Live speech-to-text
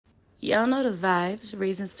Y'all know the vibes.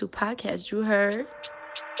 Reasons to podcast. You heard?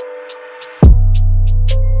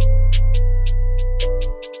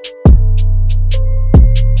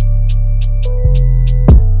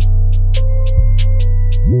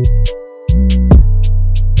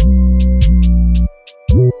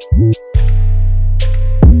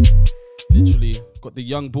 Literally got the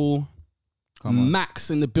young bull, Come on.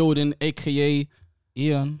 Max in the building, aka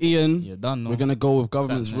Ian. Ian. Done. We're gonna go with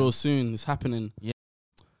governments Happening. real soon. It's happening. Yeah.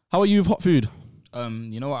 How are you with hot food?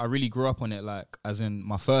 You know what? I really grew up on it. Like, as in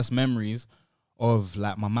my first memories of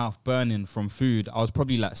like my mouth burning from food. I was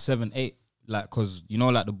probably like 7, 8. Like, cause you know,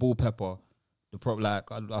 like the ball pepper, I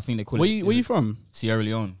think they call Where it. you from? Sierra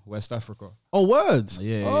Leone, West Africa. Oh, word.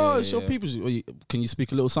 Yeah, Oh, yeah, it's your yeah. people. Can you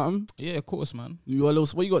speak a little something? Yeah, of course, man. You got a little.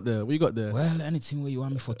 What you got there? What you got there? Well, anything where you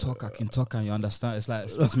want me for talk, I can talk, and you understand. It's like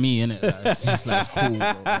it's me, innit? Like, it's just like it's cool,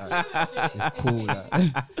 bro. Like, it's cool.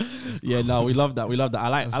 Like. Yeah, no, we love that. We love that.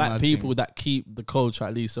 I That's like my people thing. that keep the culture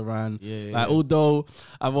at least around. Yeah, Like, yeah. although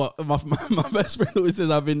my best friend always says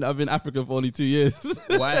I've been African for only 2 years.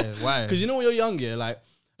 Why? Because you know when you're young, yeah, like,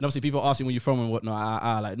 and obviously people asking where you're from and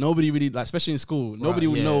whatnot. Like nobody really, like, especially in school, nobody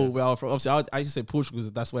would yeah. know where I'm from. Obviously, I used to say Portugal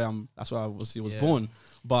because that's where I obviously was Yeah. born.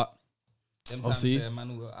 But Them Obviously. times there,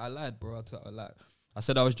 man, I lied, bro. I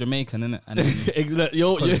said I was Jamaican, innit? And then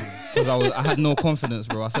because I had no confidence,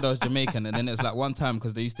 bro. I said I was Jamaican, and then it's like one time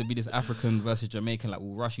because there used to be this African versus Jamaican, like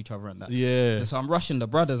we'll rush each other and that. yeah. So I'm rushing the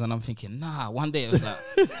brothers, and I'm thinking, nah. One day it was like,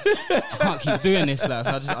 I can't keep doing this. Like,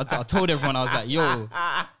 so I told everyone, I was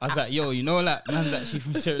like, yo, you know, like man's actually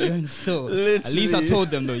from Sierra Leone still. At least I Literally. told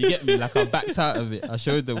them though. You get me? Like I backed out of it. I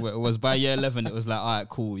showed them what it was by year 11. It was like, all right,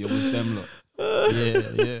 cool. You're with them, look.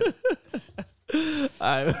 Yeah.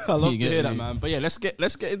 I love You to get hear that, me? man. But yeah, let's get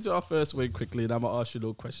into our first win quickly, and I'm gonna ask you a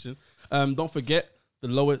little question. Don't forget the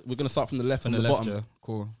lowest. We're gonna start from the left From and the the left, bottom. yeah.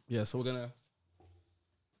 Cool. Yeah, so we're gonna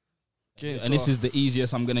get into And this our- is the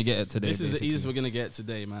easiest I'm gonna get it today. this is the basically. easiest we're gonna get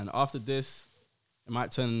today, man. After this, it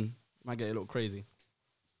might get a little crazy.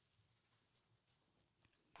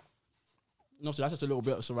 No, so that's just a little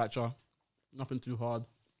bit of sriracha. Nothing too hard.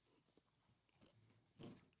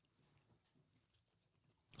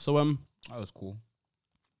 So That was cool.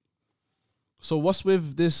 so what's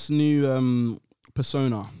with this new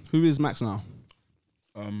persona? Who is Max now?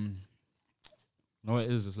 No,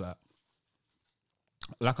 it is. It's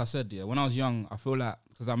like I said, yeah. When I was young, I feel like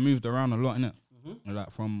because I moved around a lot, innit?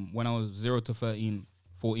 Like from when I was 0 to 13,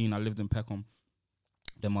 14, I lived in Peckham.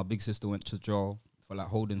 Then my big sister went to jail for like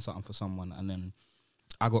holding something for someone, and then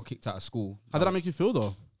I got kicked out of school. How did that make you feel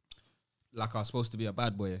though? Like I was supposed to be a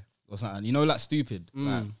bad boy or something, you know, like stupid.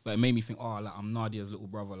 Like, but it made me think, oh, like I'm Nadia's little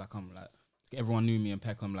brother. Like I'm like everyone knew me in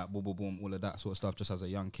Peckham, like boom, boom, boom, all of that sort of stuff, just as a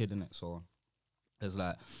young kid, innit? So it's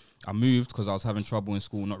like I moved because I was having trouble in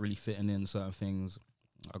school, not really fitting in certain things.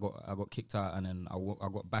 I got kicked out, and then I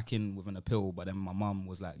got back in with an appeal. But then my mum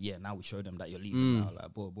was like, "Yeah, now we show them that you're leaving." Now,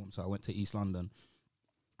 like boom, boom. So I went to East London,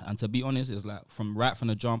 and to be honest, it's like from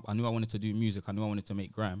the jump, I knew I wanted to do music. I knew I wanted to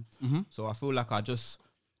make grime. So I feel like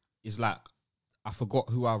it's like I forgot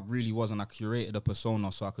who I really was, and I curated a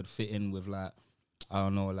persona so I could fit in with like I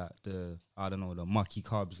don't know, like the mucky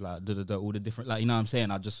cubs, like all the different, like, you know what I'm saying?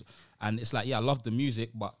 And it's like, yeah, I love the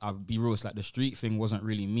music, but I'll be real, it's like the street thing wasn't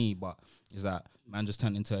really me, but it's like, man just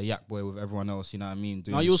turned into a yak boy with everyone else, you know what I mean?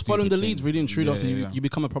 Doing Now you was following the stupid leads things. really and truly. Yeah, Obviously, yeah. you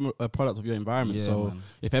become a product of your environment. Yeah, so man.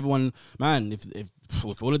 if everyone, man,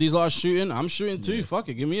 if all of these lot are shooting, I'm shooting too. Fuck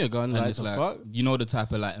it, give me a gun. And Like, it's the like, fuck? you know, the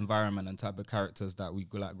type of like environment and type of characters that we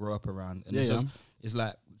like grow up around. And Yeah, it's yeah. just, it's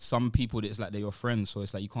like some people that it's like they're your friends, so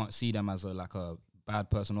it's like you can't see them as a bad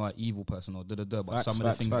person or an evil person or but Facts, some of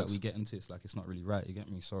facts, the things facts. that we get into, it's like it's not really right, you get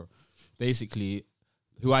me? So basically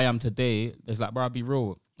who I am today is like, bro, I'll be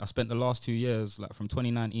real, I spent the last 2 years, like from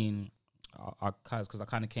 2019, because I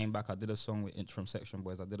kind of came back, I did a song with Inch from Section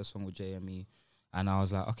Boys, I did a song with JME, and I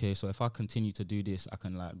was like, okay, so if I continue to do this, I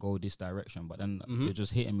can like go this direction. But then it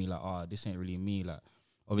just hitting me like, oh, this ain't really me. Like,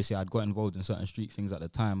 obviously I'd got involved in certain street things at the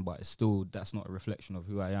time, but it's still, that's not a reflection of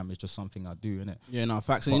who I am. It's just something I do, innit? Yeah, no,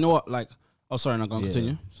 facts. And you know what? Like, oh, sorry, I'm going to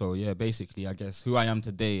continue. So yeah, basically, I guess who I am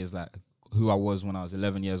today is like who I was when I was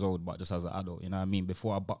 11 years old, but just as an adult, you know what I mean?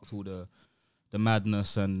 Before I bucked all the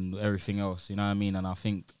madness and everything else, you know what I mean? And I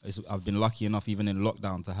think I've been lucky enough, even in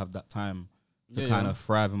lockdown, to have that time to kind of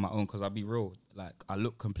thrive in my own. Because I'll be real, like I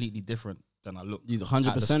look completely different than I looked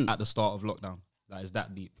 100%. at the start of lockdown. Like it's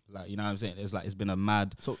that deep. Like, you know what I'm saying? It's like it's been a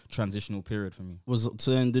mad transitional period for me. Was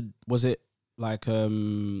it like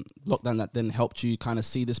lockdown that then helped you kind of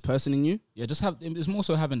see this person in you? Yeah, it's more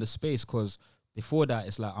so having the space, because before that,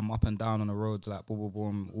 it's like I'm up and down on the roads, like boom,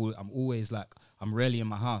 boom, boom. I'm always like, I'm rarely in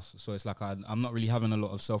my house. So it's like I'm not really having a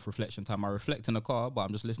lot of self-reflection time. I reflect in the car, but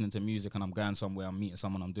I'm just listening to music and I'm going somewhere, I'm meeting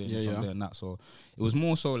someone, I'm doing this, I'm doing that. So it was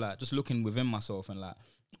more so like just looking within myself and like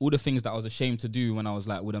all the things that I was ashamed to do when I was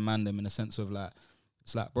like with a man them, in a sense of like,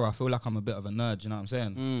 it's like, bro, I feel like I'm a bit of a nerd, you know what I'm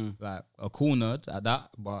saying? Like a cool nerd at that,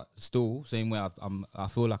 but still, same way I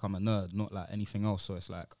feel like I'm a nerd, not like anything else. So it's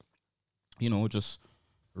like, you know, just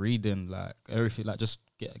reading, like everything, like just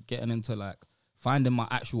getting into like finding my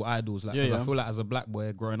actual idols. Like, because I feel like as a black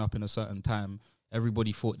boy growing up in a certain time,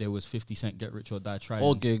 everybody thought there was 50 Cent, Get Rich or Die Trying.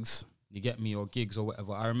 Or Gigs. You get me, or Gigs or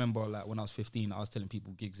whatever. I remember like when I was 15, I was telling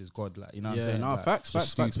people Gigs is God, like, you know what I'm saying? No, like, facts.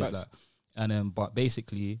 Like. And then, but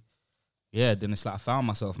basically, yeah, then it's like I found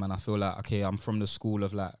myself, man. I feel like, okay, I'm from the school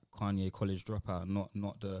of like Kanye, college dropout,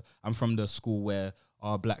 I'm from the school where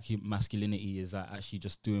our black masculinity is like actually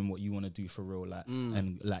just doing what you want to do for real, like,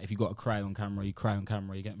 and like if you got to cry on camera, you cry on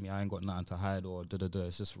camera. You get me? I ain't got nothing to hide or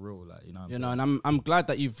It's just real, like, you know. What I'm saying? And I'm glad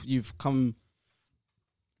that you've come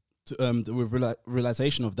to with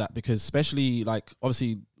realization of that, because especially like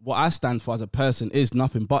obviously what I stand for as a person is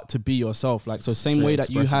nothing but to be yourself. Like, so same way that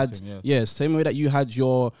you had, same way that you had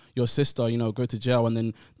your sister, you know, go to jail, and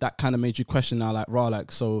then that kind of made you question now, like, raw,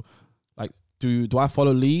 like, so like, do I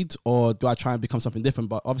follow lead or do I try and become something different?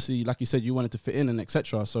 But obviously, like you said, you wanted to fit in and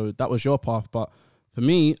etc. So that was your path. But for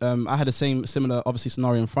me, I had the similar obviously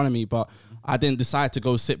scenario in front of me, but I didn't decide to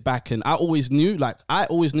go sit back. And I always knew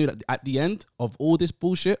that at the end of all this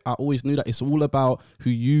bullshit, I always knew that it's all about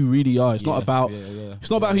who you really are. It's not about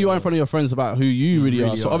it's not about who you are in front of your friends. It's about who you really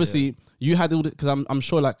are. So obviously you had all because I'm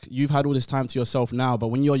sure like you've had all this time to yourself now, but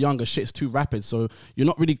when you're younger, shit's too rapid. So you're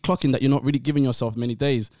not really clocking that. You're not really giving yourself many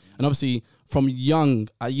days. And obviously from young,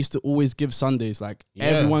 I used to always give Sundays. Like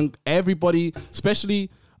everybody, especially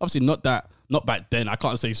obviously not back then. I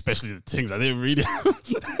can't say especially the things I didn't read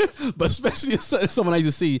it, but especially someone I used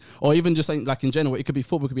to see, or even just like in general, it could be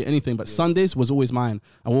football, it could be anything. But Sundays was always mine.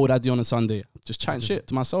 And what would I do on a Sunday? Just chatting shit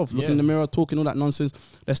to myself, looking in the mirror, talking all that nonsense.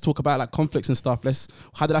 Let's talk about like conflicts and stuff.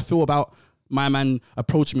 How did I feel about my man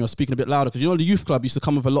approaching me or speaking a bit louder? Because you know the youth club used to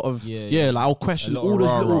come with a lot of like I'll question all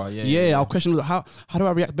those little I'll question how do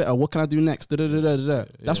I react better? What can I do next?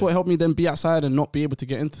 That's what helped me then be outside and not be able to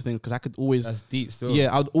get into things, because I could always that's deep still.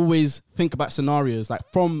 I'd always think about scenarios like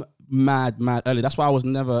from mad early. That's why I was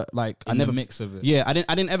never like in the mix of it. I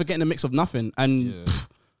didn't ever get in the mix of nothing. And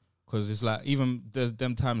because it's like even there's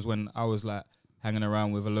them times when I was like hanging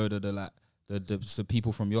around with a load of the like the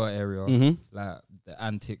people from your area, like the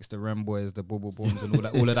Antics, the Rem Boys, the Bubble Bombs, and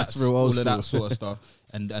all of that sort of stuff,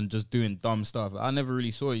 and just doing dumb stuff. I never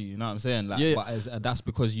really saw you know what I'm saying? Like, but that's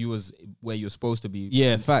because you was where you're supposed to be.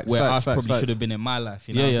 Yeah, facts. Where facts, I probably facts. should have been in my life.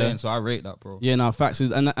 You know what I'm saying? So I rate that, bro. Yeah, no, facts.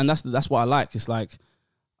 And that's what I like. It's like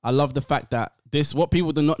I love the fact that what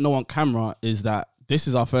people do not know on camera is that this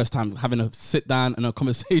is our first time having a sit down and a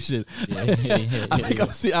conversation.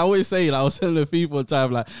 I always say, like, I was telling the people one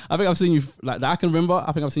time, like, I think I've seen you, like, that I can remember, I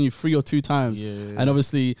think I've seen you 3 or 2 times. And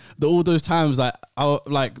obviously, all those times, like, I was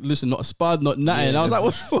like, listen, not a spud, not nothing. I was like,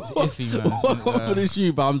 what is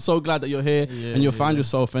you? But I'm so glad that you're here and you'll find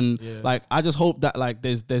yourself. And like, I just hope that like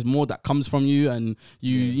there's more that comes from you, and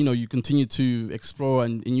you know, you continue to explore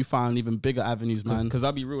and you find even bigger avenues, man. Because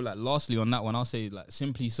I'll be real, like, lastly on that one, I'll say like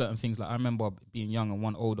simply certain things. Like, I remember being young and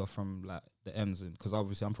one older from like the ends, because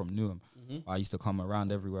obviously I'm from Newham. I used to come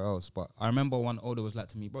around everywhere else, but I remember one older was like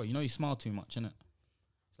to me, bro, you know you smile too much, innit?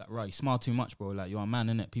 It's like, right, you smile too much, bro. Like, you're a man,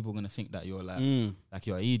 innit? People are gonna think that you're like like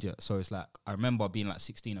you're an idiot. So it's like, I remember being like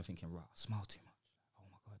 16 and thinking, right, I smile too much. Oh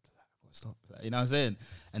my god, like, I gotta stop. Like, you know what I'm saying?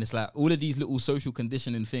 And it's like all of these little social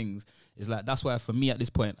conditioning things is like, that's why for me at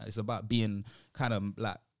this point it's about being kind of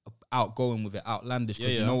like outgoing with it, outlandish,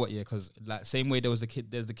 because you know what, because like same way there's the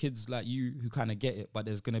kids like you who kind of get it, but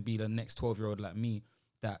there's gonna be the next 12-year-old like me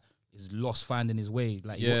that is lost finding his way.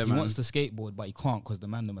 Like, he wants to skateboard, but he can't because the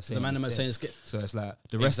man them are saying so it's like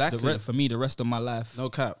the rest for me, the rest of my life, no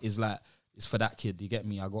cap, is like, it's for that kid. You get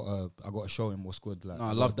me? I gotta show him what's good. Like, no,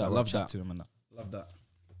 I love that. Love that to him and that. Love that.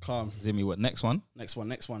 Calm. Zimmy, what next one? Next one.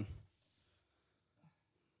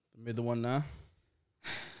 The middle one now.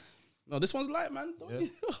 No, this one's light, man.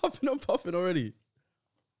 Hopping and popping already.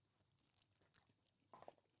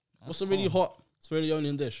 What's a really hot Sierra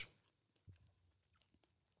Leonean dish?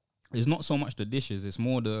 It's not so much the dishes; it's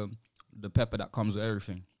more the pepper that comes with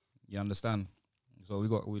everything. You understand? So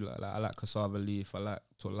I like cassava leaf. I like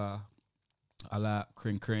tola. I like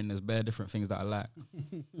krin. There's bare different things that I like.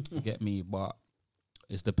 You get me? But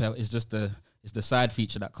it's the pepper. It's just the side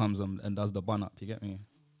feature that comes and does the bun up. You get me?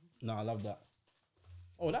 No, I love that.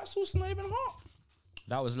 Oh, that sauce is not even hot.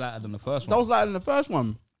 That was lighter than the first one. That was lighter than the first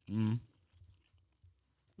one.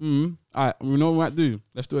 All right, we know what we might do.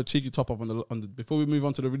 Let's do a cheeky top up on the before we move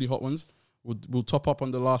on to the really hot ones. We'll top up on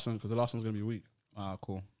the last one because the last one's gonna be weak.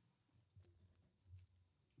 Cool.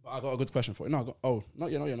 But I got a good question for you. No,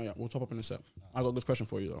 not yet. We'll top up in a sec. I got a good question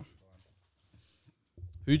for you though.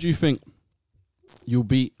 Who do you think you'll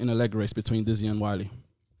beat in a leg race between Dizzy and Wiley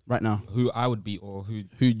right now? Who I would beat or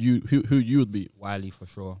who you would beat? Wiley for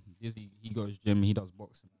sure. Dizzy, he goes gym, he does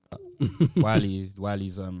boxing. Wiley's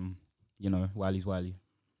Wiley's Wiley.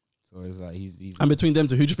 So it's like he's and between them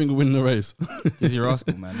two, who do you think will win the race? Dizzy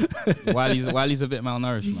Rascal, man. Wiley's a bit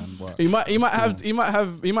malnourished, man. But he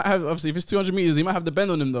might have obviously if it's 200 meters, he might have the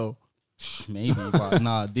bend on him though. Maybe, but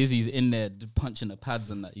nah, Dizzy's in there punching the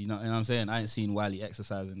pads and that. You know what I'm saying? I ain't seen Wiley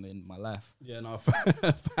exercising in my life. Yeah, no,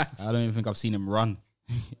 facts. I don't even think I've seen him run.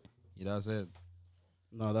 You know what I'm saying?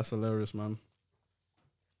 No, that's hilarious, man.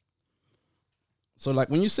 So like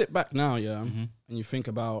when you sit back now, and you think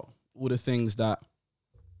about all the things that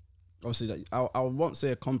obviously that I won't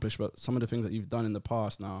say accomplished, but some of the things that you've done in the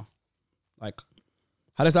past now, like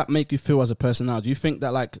how does that make you feel as a person now? Do you think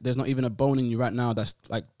that like there's not even a bone in you right now that's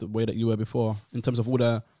like the way that you were before in terms of all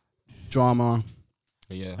the drama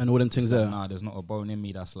and all them things there? Nah, there's not a bone in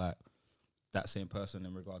me that's like that same person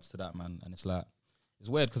in regards to that, man. And it's like, it's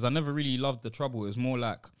weird because I never really loved the trouble. It was more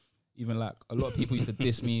like, even like a lot of people used to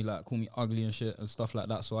diss me, like call me ugly and shit and stuff like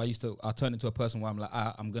that. So I turned into a person where I'm like,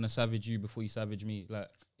 I'm going to savage you before you savage me, like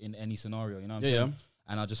in any scenario, you know what I'm saying?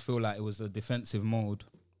 And I just feel like it was a defensive mode.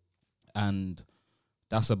 And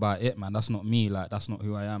that's about it, man. That's not me. Like, that's not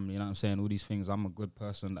who I am. You know what I'm saying? All these things. I'm a good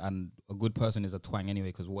person, and a good person is a twang anyway.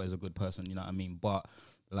 Because what is a good person? You know what I mean? But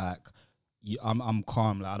like, I'm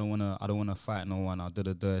calm. Like, I don't wanna fight no one.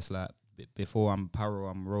 It's like before I'm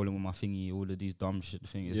paro, I'm rolling with my thingy. All of these dumb shit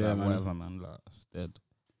things. It's like man. Whatever, man. Like, it's dead.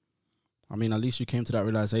 I mean, at least you came to that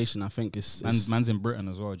realization. I think it's man's in Britain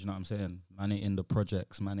as well. Do you know what I'm saying? Man ain't in the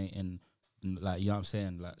projects. Man ain't in like, you know what I'm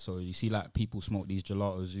saying? Like, so you see like people smoke these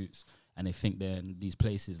gelato zoots. And they think they're in these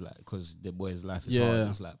places like because their boy's life is hard.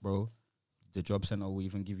 It's like, bro, the job center will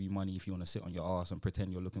even give you money if you want to sit on your ass and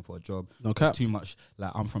pretend you're looking for a job. No cap. It's too much.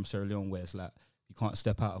 Like, I'm from Sierra Leone where it's like you can't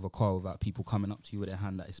step out of a car without people coming up to you with their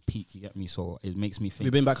hand that is peak. You get me? So it makes me think.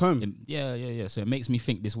 You've been back home? Yeah. So it makes me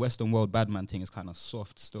think this Western world bad man thing is kind of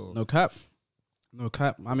soft still. No cap.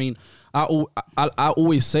 I mean, I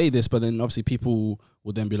always say this, but then obviously people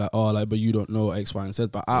will then be like, oh, like, but you don't know X, Y, and Z.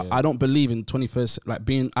 But I don't believe in 21st, like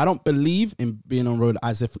I don't believe in being on road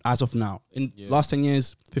as of now. In last 10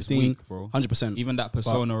 years, 15, weak, bro. 100%. Even that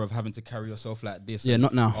persona of having to carry yourself like this. Yeah,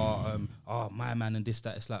 not now. My man and this,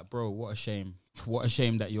 that. It's like, bro, what a shame. What a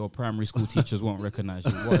shame that your primary school teachers won't recognize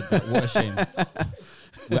you. What a shame.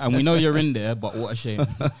 And we know you're in there, but what a shame.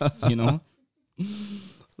 You know?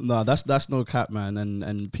 No, that's no cap, man.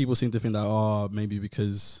 And people seem to think that, maybe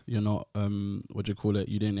because you're not, you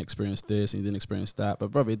didn't experience this and you didn't experience that. But,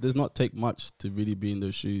 bro, it does not take much to really be in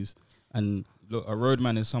those shoes. And look, a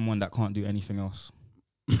roadman is someone that can't do anything else.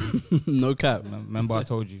 No cap. Remember I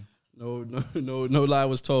told you. No lie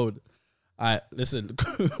was told. All right, listen,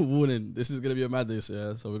 warning, this is going to be a madness,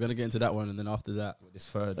 yeah? So we're going to get into that one, and then after that. This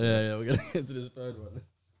third. Yeah, we're going to get into this third one.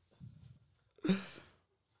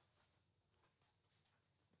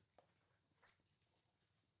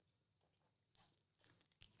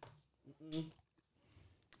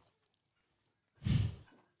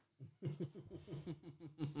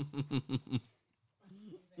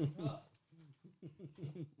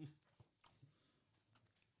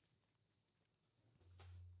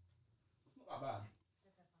 Not bad.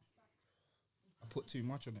 I put too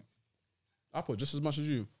much on it. I put just as much as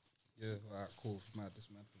you. Yeah, alright, cool. It's mad.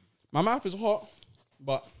 My mouth is hot,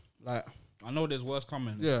 but like I know there's worse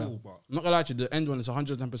coming. It's cool, but not gonna lie to you, the end one is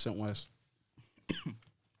 110% worse.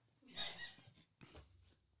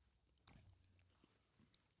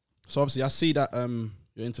 So obviously I see that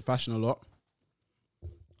you're into fashion a lot.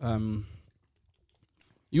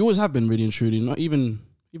 You always have been really and truly, not even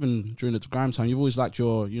during the grime time, you've always liked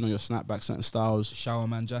your snapback, certain styles. Shower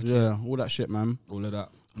man jacket. Yeah, all that shit, man. All of that.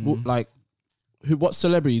 Mm-hmm. What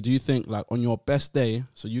celebrity do you think, like, on your best day,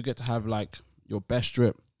 so you get to have, like, your best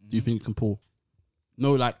drip, do you think you can pull?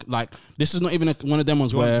 No, like this is not even one of them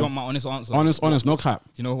ones where... Do you want my honest answer? Honest, no cap.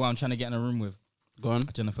 Do you know who I'm trying to get in a room with? Go on.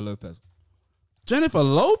 Jennifer Lopez. Jennifer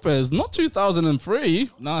Lopez, not 2003.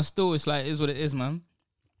 Nah, still, it's like, it is what it is, man.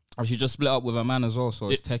 She just split up with a man as well, so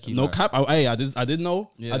it's techie. No cap. I did know.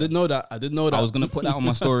 Yeah. I did know that. I was gonna put that on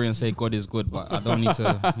my story and say God is good, but I don't need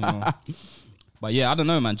to, you know. But yeah, I don't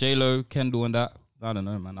know, man. J-Lo, Kendall and that. I don't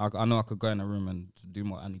know, man. I know I could go in a room and do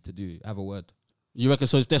what I need to do. Have a word. You reckon?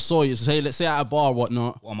 So if they saw you, let's say at a bar or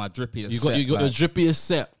whatnot. Or my drippiest set. You got your drippiest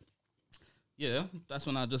set. Yeah, that's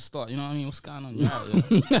when I just start. You know what I mean? What's going on? You're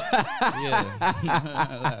right,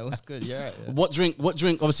 yeah. Like, what's good? You're right. Yeah. What drink?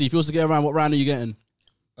 Obviously, if you was to get around, what round are you getting?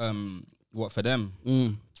 What for them?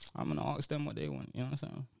 I'm gonna ask them what they want. You know what I'm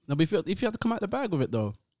saying? No, but if you have to come out the bag with it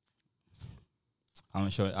though, I'm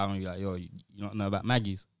gonna be like, yo, you don't know about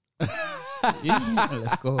Maggie's? Yeah,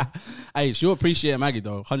 let's go. Hey, she'll appreciate Maggie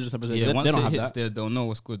though, 100%. Yeah, once they don't it have hits, that. they'll know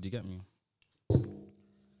what's good. You get me?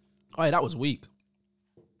 Oh, yeah, that was weak.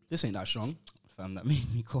 This ain't that strong. Fam, that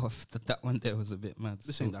made me cough. That one there was a bit mad.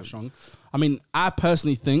 This ain't that strong. I mean, I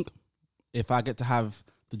personally think if I get to have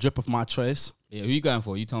the drip of my choice. Yeah, who you going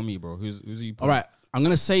for? You tell me, bro. Who's you? All right, I'm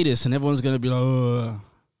gonna say this, and everyone's gonna be like, "Oh,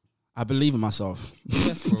 I believe in myself."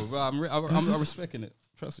 Yes, bro. I'm respecting it.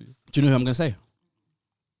 Trust me. Do you know who I'm gonna say?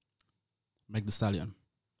 Meg Thee Stallion.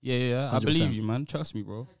 Yeah. 100%. I believe you, man. Trust me,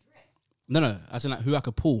 bro. No. As in like who I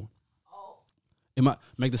could pull.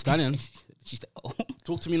 Meg Thee Stallion. She said, "Oh,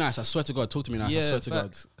 Talk to me nice. I swear to God. Talk to me nice. I swear to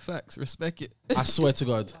God. Facts. Respect it." I swear to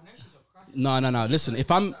God. No.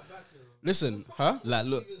 Listen, huh? Like,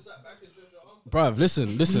 look. Bruv,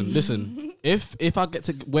 listen. If I get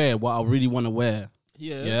to wear what I really want to wear,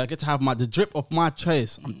 I get to have the drip of my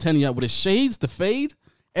choice. I'm telling you, with the shades, the fade,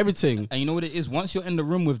 everything. And you know what it is? Once you're in the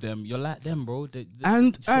room with them, you're like them, bro.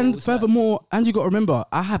 And furthermore, and you got to remember,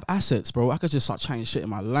 I have assets, bro. I could just start chatting shit in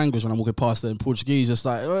my language when I'm walking past there in Portuguese, just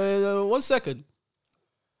like, 1 second.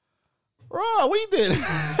 Bro, what you doing?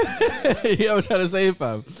 You know what I'm trying to say,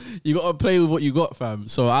 fam? You got to play with what you got, fam.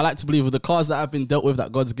 So I like to believe with the cards that I've been dealt with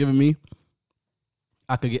that God's given me,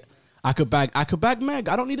 I could bag Meg.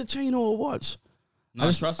 I don't need a chain or a watch. No,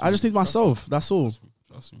 I just need myself. That's all.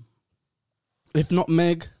 Trust me. If not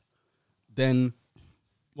Meg, then,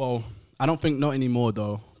 well, I don't think not anymore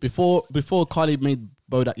though. Before Carly made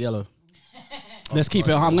Bodak yellow. Let's keep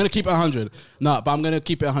it. I'm gonna keep it 100. No, but I'm gonna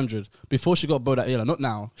keep it 100. Before she got Bodak yellow, not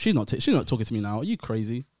now. She's not talking to me now. Are you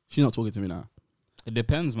crazy? She's not talking to me now. It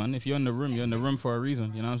depends, man. If you're in the room, you're in the room for a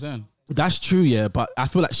reason. You know what I'm saying? That's true, yeah. But I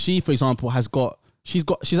feel like she, for example, she's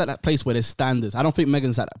at that place where there's standards. I don't think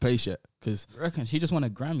Megan's at that place yet. Cause I reckon she just won a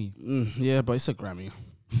Grammy. Yeah, but it's a Grammy.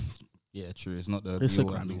 Yeah, true. It's not the. It's a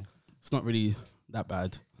Grammy. It's not really that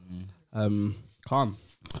bad. Calm.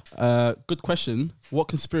 Good question. What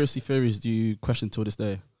conspiracy theories do you question till this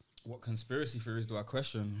day? What conspiracy theories do I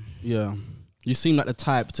question? Yeah, you seem like the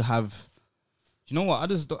type to have. You know what?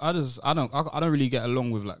 I don't really get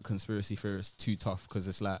along with like conspiracy theorists too tough because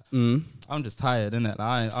it's like I'm just tired, innit?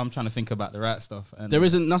 Like, I'm trying to think about the right stuff. And there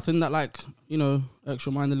isn't nothing that irks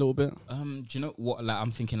your mind a little bit. Do you know what? Like,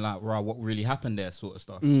 I'm thinking like, right, what really happened there, sort of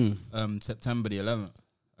stuff. September the 11th,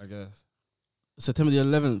 I guess. September the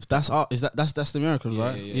 11th. That's the American,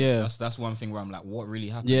 right? Yeah. That's one thing where I'm like, what really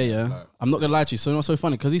happened? Yeah. Like, I'm not gonna lie to you. So not so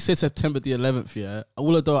funny because he said September the 11th. Yeah.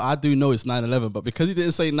 Although I do know it's 9/11, but because he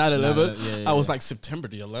didn't say 9/11, I was like September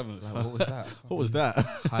the 11th. Like, what was that? What was that?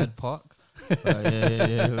 Hyde Park.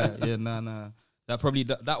 Nah. That probably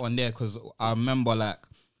that one there because I remember like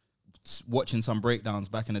watching some breakdowns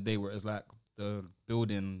back in the day where it was like the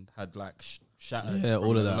building had like shattered. Yeah,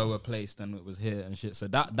 all of that. Lower place than it was here and shit. So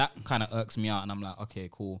that kind of irks me out, and I'm like, okay,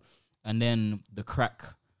 cool. And then the crack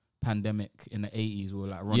pandemic in the 80s were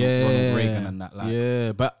like Ronald Reagan and that. Like,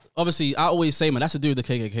 yeah, but obviously I always say, man, that's to do with the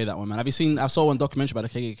KKK. That one, man. I saw one documentary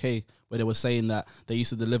about the KKK where they were saying that they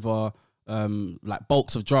used to deliver like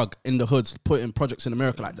bulks of drug in the hoods, put in projects in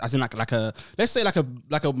America, like as in like a let's say like a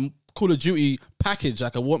Call of Duty package,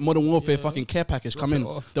 like a Modern Warfare fucking care package come in.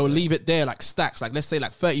 They'll leave it there like stacks, like let's say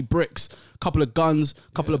like 30 bricks, couple of guns,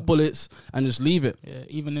 couple of bullets, and just leave it. Yeah,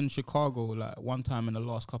 even in Chicago, like one time in the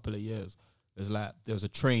last couple of years, there was a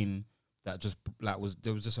train that just there was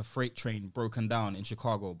just a freight train broken down in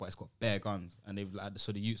Chicago, but it's got bare guns, and they've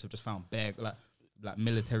so the youths have just found bare like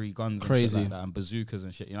military guns, crazy, and shit like that, and bazookas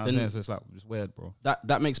and shit. You know what I'm saying? So it's like it's weird, bro.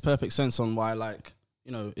 That makes perfect sense on why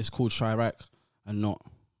it's called Chirac and not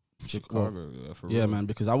Chicago. Yeah, man.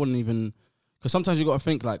 Because I wouldn't even. Because sometimes you got to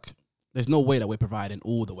think like, there's no way that we're providing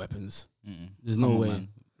all the weapons. There's no way. Man.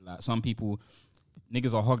 Like some people,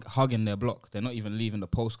 niggas are hugging their block. They're not even leaving the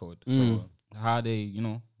postcode. So how are they?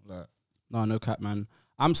 Like. No cap, man.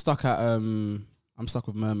 I'm stuck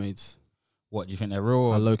with mermaids. What do you think they're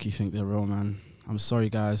real? I low-key think they're real, man. I'm sorry,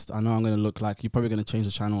 guys. I know I'm gonna look like you're probably gonna change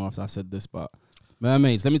the channel after I said this, but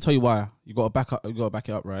mermaids. Let me tell you why. You gotta back it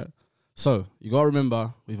up, right? So you gotta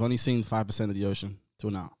remember we've only seen 5% of the ocean till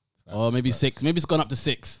now, or maybe 6. Maybe it's gone up to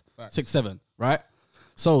 6, 7, right?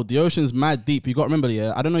 So the ocean's mad deep. You gotta remember,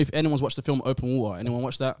 yeah. I don't know if anyone's watched the film Open Water. Anyone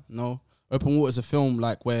watched that? No. Open Water is a film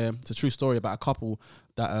like where it's a true story about a couple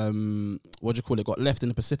that got left in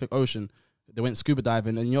the Pacific Ocean. they went scuba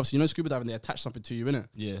diving, and you obviously scuba diving, they attach something to you, innit?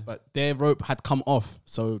 Yeah. But their rope had come off,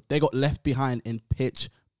 so they got left behind in pitch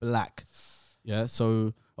black. Yeah,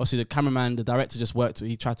 so obviously the cameraman, the director just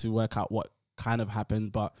he tried to work out what kind of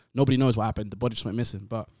happened, but nobody knows what happened. The body just went missing,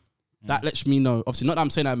 but that lets me know, obviously not that I'm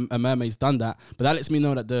saying that a mermaid's done that, but that lets me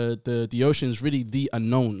know that the ocean is really the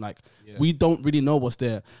unknown. Like we don't really know what's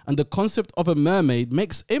there. And the concept of a mermaid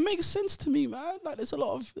makes sense to me, man. Like there's a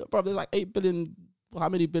lot of, bro, there's like 8 billion, how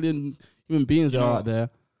many billion human beings there are out there?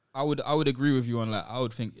 I would agree with you on that. I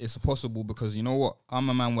would think it's possible because you know what? I'm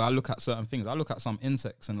a man where I look at certain things. I look at some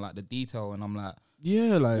insects and like the detail and I'm like,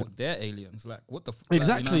 yeah, like what, they're aliens. Like what the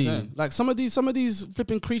exactly. Like, you know like some of these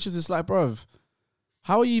flipping creatures, it's like, bruv,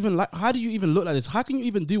 how do you even look like this? How can you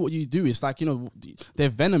even do what you do? It's like, they're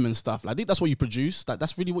venom and stuff. Like, I think that's what you produce. Like,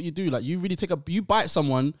 that's really what you do. Like, you really you bite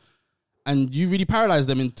someone and you really paralyze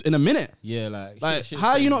them in a minute. Yeah, like how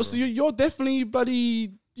are you not? So you're definitely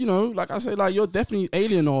bloody, like I said, like you're definitely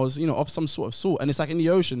alien or, of some sort. And it's like in the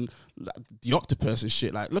ocean, like, the octopus and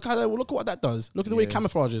shit. Like, look at what that does. Look at the way it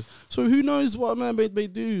camouflages. So who knows what a mermaid may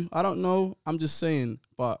do? I don't know. I'm just saying,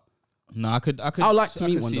 but. No, I could. I'd like to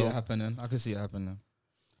meet one, though. I could see it happening.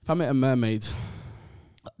 If I met a mermaid,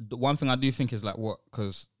 the one thing I do think is like what,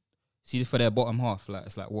 because see for their bottom half, like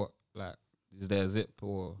it's like what, like is there a zip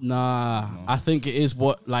or? Nah, I think it is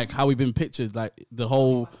what, like how we've been pictured, like the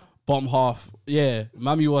whole bottom half. Yeah,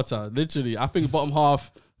 Mami Water, literally. I think bottom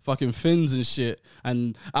half fucking fins and shit.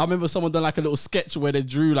 And I remember someone done like a little sketch where they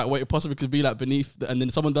drew like what it possibly could be like beneath, and then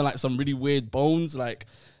someone done like some really weird bones, like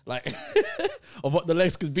of what the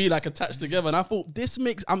legs could be like attached together. And I thought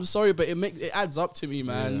I'm sorry, but it adds up to me,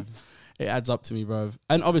 man. Yeah. It adds up to me, bro.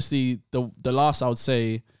 And obviously the last I would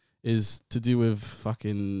say is to do with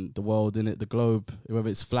fucking the world, innit, the globe, whether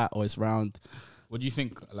it's flat or it's round. What do you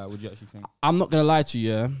think? Like, what do you actually think? I'm not gonna lie to you,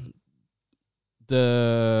 yeah.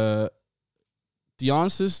 The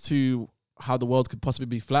answers to how the world could possibly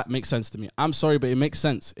be flat makes sense to me. I'm sorry, but it makes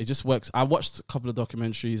sense. It just works. I watched a couple of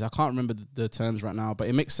documentaries. I can't remember the terms right now, but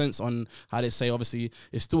it makes sense on how they say, obviously,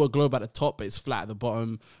 it's still a globe at the top, but it's flat at the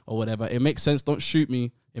bottom or whatever. It makes sense. Don't shoot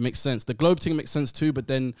me. It makes sense. The globe thing makes sense too, but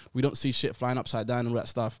then we don't see shit flying upside down and all that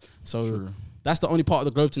stuff. So True. That's the only part of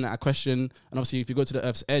the globe thing that I question. And obviously, if you go to the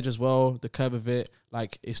Earth's edge as well, the curve of it,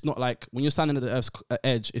 like, it's not like when you're standing at the Earth's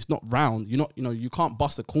edge, it's not round. You're not, you can't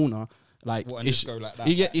bust a corner. Like, and just go like that.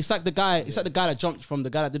 It's like the guy. It's like the guy that jumped from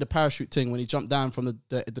the guy that did the parachute thing when he jumped down from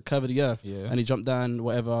the curve of the earth. Yeah. And he jumped down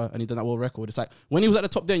whatever, and he done that world record. It's like when he was at the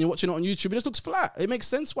top there, and you're watching it on YouTube, it just looks flat. It makes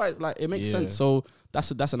sense why. Like, it makes sense. So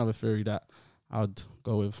that's another theory that I would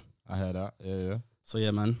go with. I heard that. Yeah. So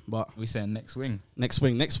yeah, man. But we saying next swing. Next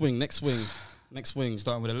swing.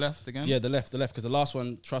 Starting with the left again. Yeah, the left. Because the last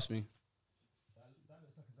one, trust me. That looks like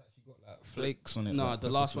it's actually got like flakes on it. No, the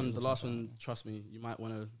last one, trust me, you might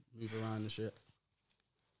want to move around and shit.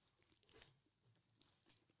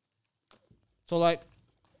 So like,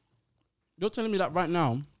 you're telling me that right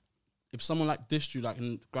now, if someone like dissed you, like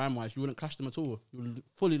in grime-wise, you wouldn't clash them at all. You would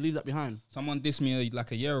fully leave that behind. Someone dissed me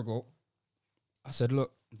like a year ago. I said,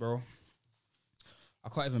 look, bro, I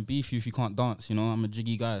can't even beef you if you can't dance. I'm a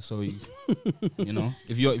jiggy guy, so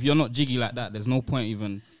if you're not jiggy like that, there's no point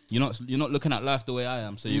even. You're not looking at life the way I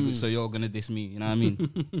am, so you're gonna diss me. You know what I mean?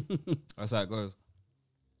 That's how it goes.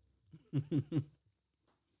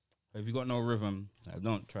 If you got no rhythm,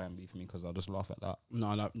 don't try and beef me because I'll just laugh at that.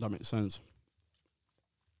 No, that makes sense.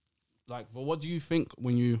 Like, but what do you think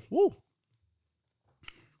when you? Woo.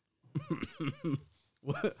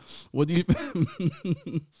 What do you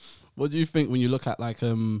what do you think when you look at like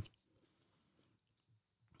your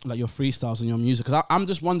freestyles and your music? Because I'm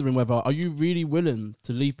just wondering whether are you really willing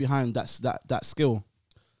to leave behind that skill?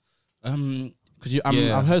 Because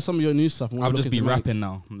I've heard some of your new stuff. I'll just be rapping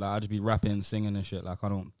now. Like, I'll just be rapping, singing and shit. Like, I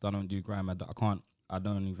don't do grime. I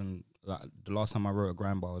don't even, like, the last time I wrote a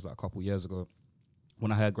grime bar was like a couple years ago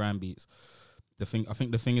when I heard grime beats. I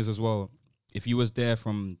think the thing is as well, if you was there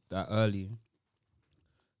from that early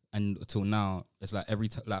and till now, it's like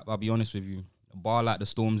like, I'll be honest with you, a bar like the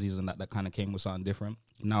Stormzy's and that kind of came with something different.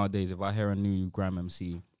 Nowadays, if I hear a new grime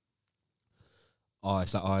MC,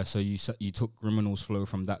 it's like, so you took Criminal's flow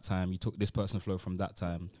from that time, you took this person's flow from that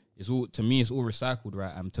time. It's all, to me, it's all recycled,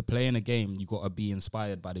 right? And to play in a game, you got to be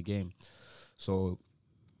inspired by the game. So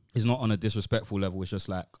it's not on a disrespectful level. It's just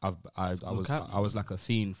like I was like a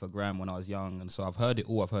fiend for grime when I was young, and so I've heard it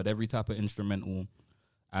all. I've heard every type of instrumental,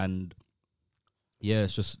 and yeah,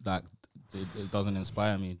 it's just like it doesn't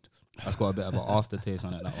inspire me. That's got a bit of an aftertaste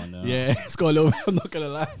on it, that one. Yeah, it's got a little bit, I'm not gonna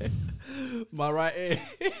lie. My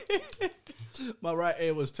right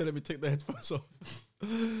ear was telling me to take the headphones off.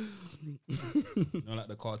 Like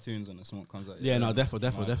the cartoons and the smoke comes out. Yeah, no,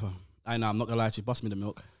 definitely. I know, I'm not gonna lie to you. Bust me the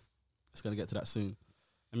milk. It's gonna get to that soon.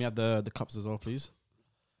 Let me have the cups as well, please.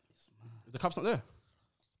 The cup's not there.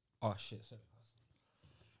 Oh shit! Sorry.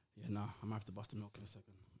 Yeah, no, I might have to bust the milk in a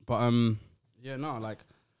second. But yeah, no, like,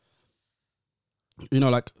 you know,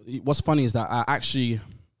 like, what's funny is that I actually,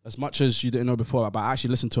 as much as you didn't know before, but I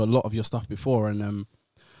actually listened to a lot of your stuff before, and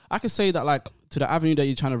I could say that, like, to the avenue that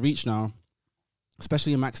you're trying to reach now,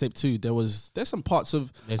 especially in Maxtape 2, there's some parts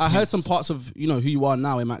of I heard some parts of, you know, who you are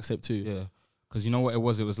now in Maxtape 2. Yeah, because you know what it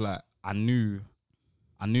was like I knew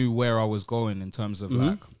where I was going in terms of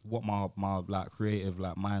like what my like creative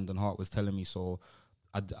like mind and heart was telling me. So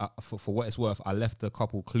I for what it's worth, I left a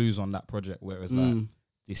couple clues on that project where it was like,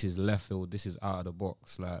 this is left field, this is out of the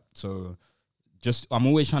box. Like, so just, I'm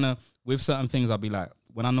always trying to, with certain things, I'll be like,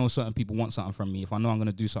 when I know certain people want something from me, if I know I'm going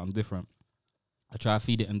to do something different, I try to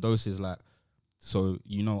feed it in doses. Like, so,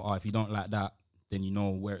 you know, if you don't like that, then you know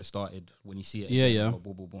where it started when you see it. Yeah, again, yeah.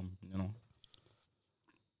 boom, boom, boom, you know.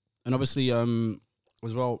 And obviously,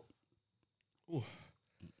 as well. Ooh.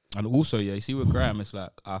 And also, yeah, you see with Graham, it's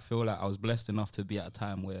like, I feel like I was blessed enough to be at a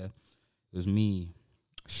time where it was me,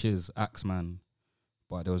 Shiz, Axeman,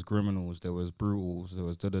 but there was Criminals, there was Brutals, there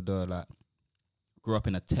was da-da-da, like, grew up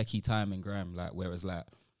in a techie time in Graham, like, where it was like,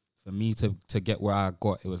 for me to get where I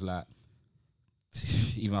got, it was like,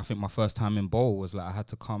 even I think my first time in Bowl was like, I had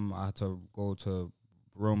to go to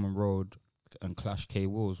Roman Road and clash K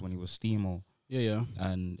Wills when he was Steamo. Yeah.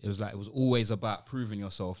 And it was like, it was always about proving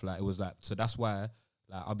yourself. Like, it was like, so that's why,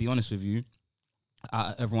 like, I'll be honest with you,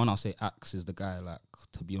 everyone I'll say Axe is the guy, like,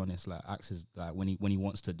 to be honest, like, Axe is like, when he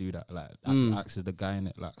wants to do that, like, Axe is the guy in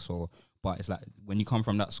it, like, so, but it's like, when you come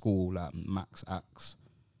from that school, like, Max, Axe,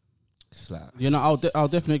 it's like, You know, I'll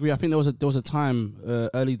definitely agree. I think there was a time,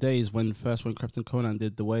 early days when Krypton Conan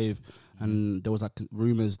did the wave, and there was like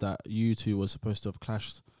rumors that you two were supposed to have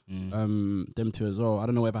clashed, them two as well. I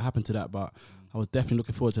don't know whatever happened to that, but I was definitely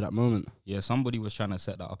looking forward to that moment. yeah, somebody was trying to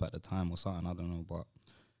set that up at the time or something, I don't know, but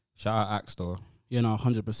shout out Axe though. Yeah, no,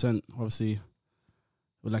 100%. Obviously,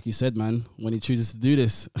 but like you said, man, when he chooses to do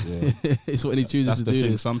this, Yeah. it's when he chooses That's to the do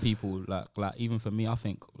thing. this. Some people like even for me, I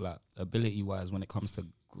think like ability wise, when it comes to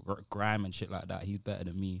grime and shit like that, he's better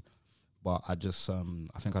than me. But I just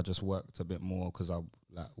I think I just worked a bit more because I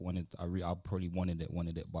probably wanted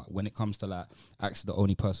it. But when it comes to like Axe, is the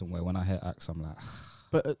only person where when I hear Axe, I'm like.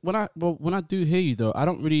 But when I do hear you though, I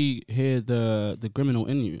don't really hear the criminal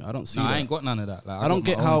in you. I don't see. No, that. I ain't got none of that. Like, I don't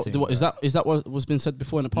get how. Is like, that what was been said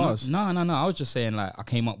before in the past? No. I was just saying like I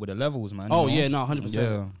came up with the levels, man. Oh you know? yeah, no, 100%.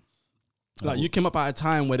 Yeah. Like you came up at a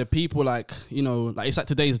time where the people like, you know, like it's like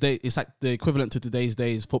today's day, it's like the equivalent to today's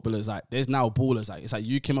days footballers. Like there's now ballers. Like it's like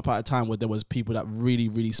you came up at a time where there was people that really,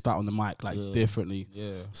 really spat on the mic like differently.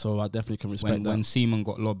 Yeah. So I definitely can respect that. When Seaman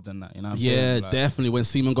got lobbed and that, you know what I'm Yeah, saying? Like, definitely. When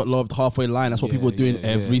Seaman got lobbed halfway line, that's what people were doing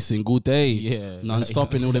every single day. Yeah.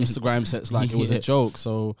 Non-stop in all them Instagram sets like it was a joke.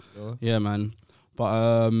 So yeah, man.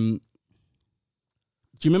 But do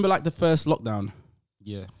you remember like the first lockdown?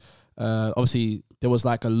 Yeah. Obviously there was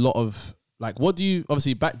like a lot of like, what do you,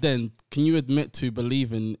 obviously back then, can you admit to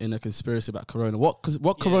believing in a conspiracy about Corona? What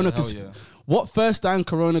first time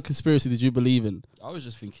Corona conspiracy did you believe in? I was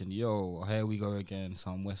just thinking, yo, here we go again,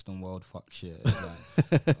 some Western world fuck shit.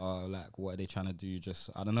 Like, like what are they trying to do? Just,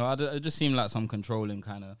 I don't know. It just seemed like some controlling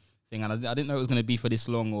kind of thing. And I didn't know it was going to be for this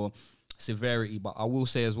long or severity. But I will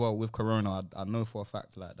say as well, with Corona, I know for a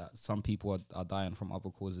fact like that some people are dying from other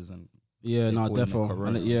causes and yeah, no,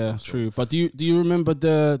 definitely. Yeah, stuff, true. But do you remember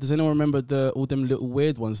does anyone remember all them little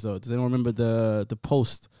weird ones though? Does anyone remember the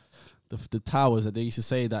post, the towers that they used to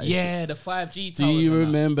say that? Yeah, the 5G towers. Do you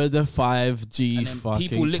remember the 5G fucking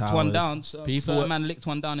people licked towers? one down. So a man licked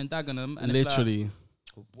one down in Dagenham. And literally.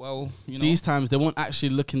 It's like, well, you know. These times they weren't actually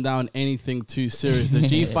looking down anything too serious. The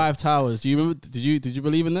G5 towers. Do you remember? Did you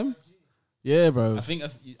believe in them? Yeah, bro. I think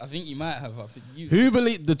you might have. Who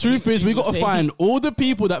believe? The truth is, we got to find all the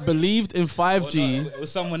people that believed in 5G. Well, no, it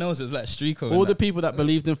was someone else. It was like Streako. All the people that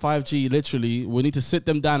believed in 5G. Literally, we need to sit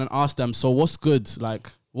them down and ask them. So what's good? Like,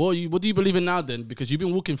 what do you believe in now then? Because you've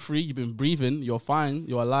been walking free, you've been breathing, you're fine,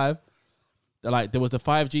 you're alive. Like there was the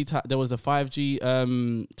 5G. There was the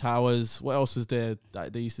 5G towers. What else was there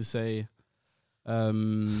that they used to say?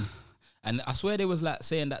 And I swear they was like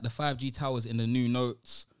saying that the 5G towers in the new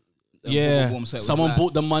notes. Yeah, someone like,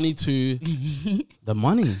 bought the money to the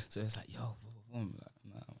money. So it's like, yo, like,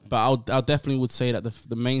 nah. But I definitely would say that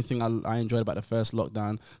the main thing I enjoyed about the first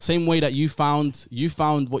lockdown, same way that you found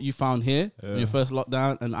what you found here in your first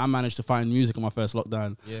lockdown, and I managed to find music on my first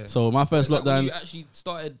lockdown. Yeah. So my first lockdown, you actually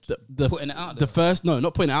started putting it out there. The first, no,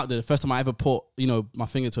 not putting it out there. The first time I ever put my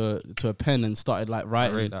finger to a pen and started like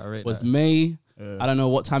writing was May I don't know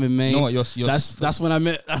what time in May. You know what, you're That's when I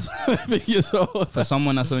met. That's when I met years old. for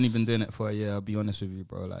someone that's only been doing it for a year. I'll be honest with you,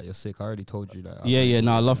 bro. Like, you're sick. I already told you that. Yeah.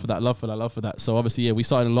 No, I love for that. So obviously, yeah, we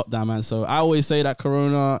started in lockdown, man. So I always say that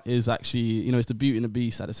Corona is actually, you know, it's the beauty and the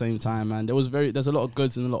beast at the same time, man. There's a lot of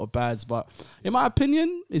goods and a lot of bads, but in my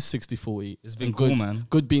opinion, it's 60-40. It's been cool, man.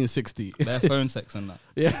 Good being 60. Their phone sex and that.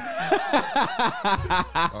 Yeah.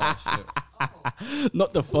 Oh shit.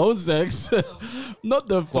 Not the phone sex. Not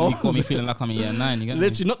the phone. Got me feeling like I'm in year 9. You get me?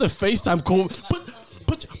 Literally, not the FaceTime call.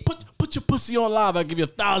 Put your pussy on live. I'll give you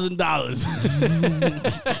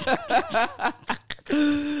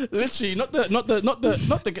 $1,000. Literally, not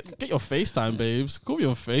the get your FaceTime, babes. Call me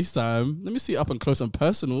on FaceTime. Let me see it up and close and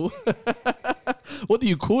personal. What do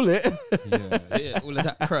you call it? Yeah, all of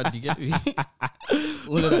that crud. You get me?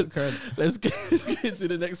 All of that crud. Let's get into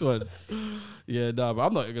the next one. Yeah, nah, but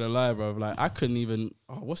I'm not gonna lie, bro. Like, I couldn't even.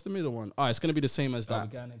 Oh, what's the middle one? Oh, it's gonna be the same as that.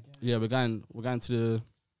 Yeah, we're going to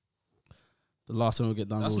the last one. We'll get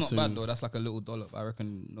done. That's not soon. bad though. That's like a little dollop. I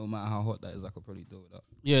reckon no matter how hot that is, I could probably deal with that.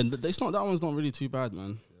 Yeah, it's not. That one's not really too bad,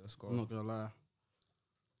 man. Yeah, let's go. I'm not gonna lie.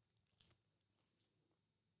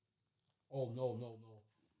 Oh no!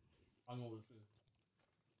 I know what it is.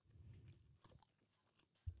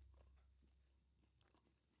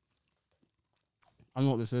 I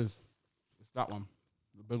know what this is. It's that one,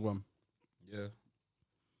 the big one. Yeah.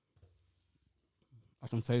 I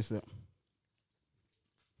can taste it.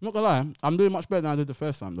 I'm not gonna lie, I'm doing much better than I did the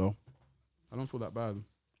first time though. I don't feel that bad.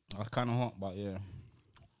 That's kind of hot, but yeah,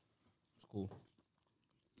 it's cool.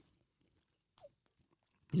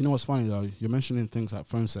 You know what's funny though? You're mentioning things like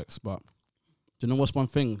phone sex, but do you know what's one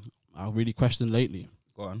thing I really questioned lately?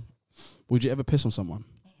 Go on. Would you ever piss on someone?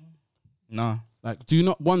 Nah. Like, do you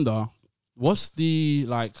not wonder what's the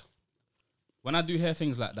like? When I do hear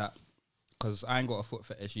things like that, because I ain't got a foot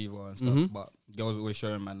fetish either and stuff, but girls always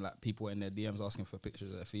showing, man, like people in their DMs asking for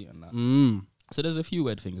pictures of their feet and that. So there's a few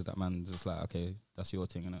weird things that, man, just like, okay, that's your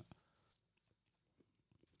thing, innit?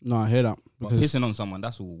 No, I hear that. But pissing on someone,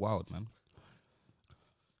 that's all wild, man.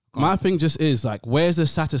 My thing just is like, where's the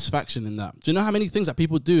satisfaction in that? Do you know how many things that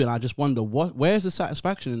people do, and I just wonder where's the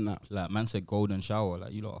satisfaction in that? Like, man said golden shower,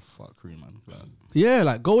 like, you lot are fuck cream, man. Like, yeah,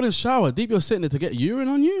 like golden shower. Deep, you're sitting there to get urine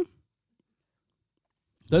on you.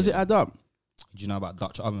 Does it add up? Do you know about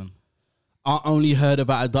Dutch oven? I only heard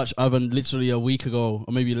about a Dutch oven literally a week ago,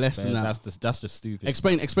 or maybe less than that. That's just stupid.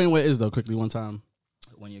 Explain what it is though, quickly one time.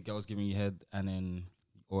 When your girl's giving you head, and then,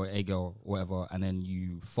 or a girl, or whatever, and then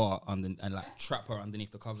you fart and like trap her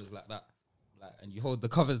underneath the covers like that, like, and you hold the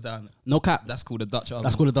covers down. No cap. That's called a Dutch oven.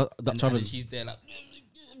 That's called a Dutch oven. And she's there like,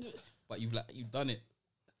 but you've done it.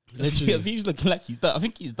 Literally. He's looking like he's done. I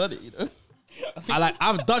think he's done it. You know.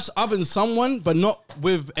 I've Dutch oven someone, but not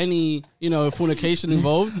with any, you know, fornication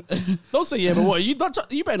involved. Don't say yeah, but what, are you Dutch?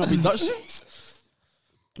 You better not be Dutch.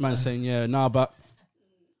 Man saying yeah, nah, but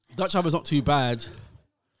Dutch oven's not too bad.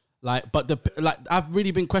 Like, but I've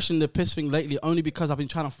really been questioning the piss thing lately, only because I've been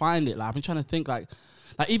trying to find it. Like, I've been trying to think like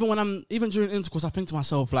even during intercourse, I think to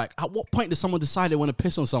myself, like, at what point does someone decide they want to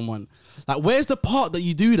piss on someone? Like, where's the part that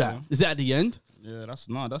you do that? Yeah. Is it at the end? Yeah, that's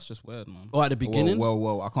just weird, man. Or at the beginning?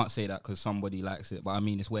 Well, I can't say that because somebody likes it, but I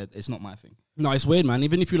mean, it's weird. It's not my thing. No, it's weird, man.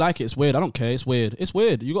 Even if you like it, it's weird. I don't care. It's weird. It's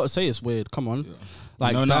weird. You got to say it's weird. Come on. Yeah.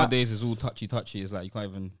 Like, nowadays it's all touchy. It's like you can't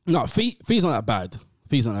even. No, feet's not that bad.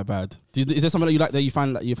 Feet's not that bad. Is there something that you like that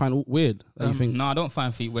you find weird? That you think? No, I don't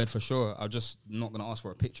find feet weird for sure. I'm just not gonna ask for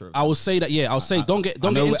a picture. I will say that. Yeah, I'll say don't get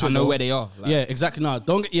into it. I know where they are. Like, yeah, exactly. No,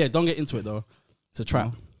 don't get into it though. It's a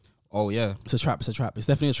trap. Oh yeah, it's a trap. It's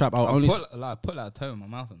definitely a trap. I'll only put like a toe in my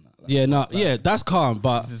mouth and that. Like, yeah, no, yeah, that's calm.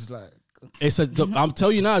 But it's I'm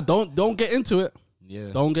telling you now, don't get into it.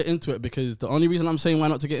 Yeah, don't get into it, because the only reason I'm saying why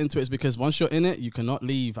not to get into it is because once you're in it, you cannot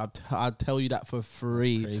leave. I'd tell you that for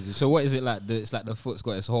free. That's crazy. So what is it like? It's like the foot's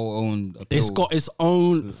got its whole own appeal. It's got its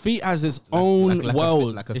own feet, has its own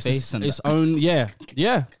world, like a face, and its own. Yeah.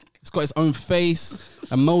 It's got its own face,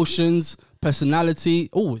 emotions,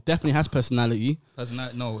 personality. Oh, it definitely has personality.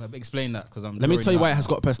 No, explain that, because I'm. Let me tell you why it has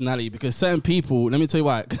got personality. Because certain people, let me tell you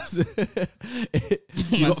why.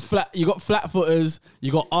 you got flat footers,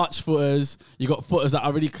 you got arch footers, you got footers that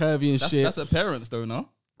are really curvy and shit. That's appearance, though, no?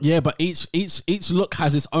 Yeah, but each look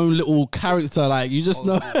has its own little character. Like, you just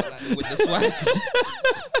know. Like, with the swag.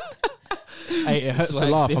 Hey, it hurts to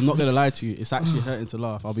laugh. Different. I'm not gonna lie to you. It's actually hurting to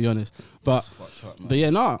laugh. I'll be honest. But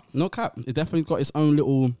yeah, no cap. It definitely got its own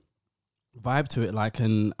little vibe to it. Like,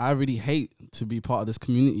 and I really hate to be part of this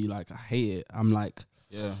community. Like, I hate it. I'm like,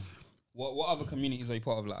 yeah. What other communities are you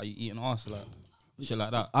part of? Like, are you eating arse, like shit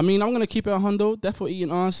like that? I mean, I'm gonna keep it 100. Definitely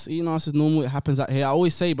eating arse. Eating arse is normal. It happens out here. I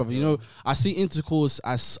always say, brother, you know, I see intercourse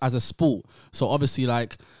as a sport. So obviously,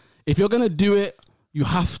 like, if you're gonna do it, you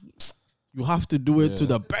have to do it to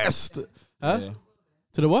the best. Huh? Yeah.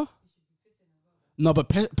 To the what? No, but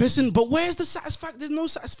pissing. But where's the satisfaction? There's no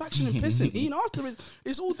satisfaction in pissing. Eating after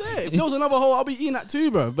it's all there. If there was another hole, I'll be eating that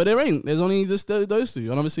too, bro. But there ain't. There's only just those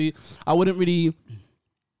two. And obviously, I wouldn't really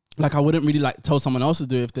like tell someone else to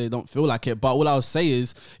do it if they don't feel like it. But all I'll say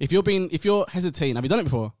is, if you're hesitating, have you done it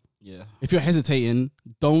before? Yeah. If you're hesitating,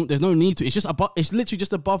 there's no need to. It's just it's literally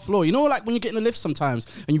just above floor. You know, like when you get in the lift sometimes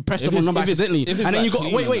and you press the wrong number accidentally, and then you got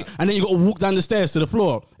and then you got to walk down the stairs to the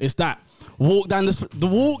floor. It's that. Walk down the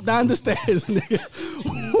stairs, nigga.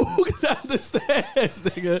 Walk down the stairs,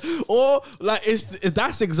 nigga. Or like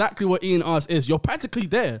that's exactly what eating ass is. You're practically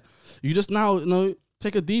there. You just now,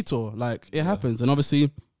 take a detour. Like it happens, and obviously,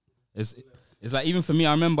 it's like even for me.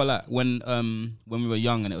 I remember like when we were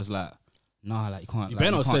young, and it was like, nah, like you can't. You better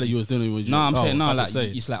not say that you was doing it with you. No, I'm saying no. Like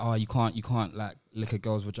it's like, oh, you can't like lick a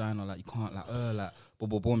girl's vagina. Like you can't like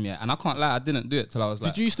boom, yeah. And I can't lie, I didn't do it till I was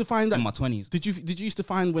like. Did you used to find that in my 20s? Did you used to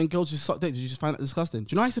find when girls just suck dick? Did you just find that disgusting? Do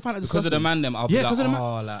you know I used to find that disgusting? Because of the man, them. I'll be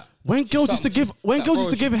like, like when girls used to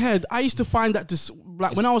give head, I used to find that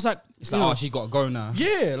when I was like, it's like, she got to go now.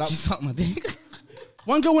 Yeah, like she sucked my dick.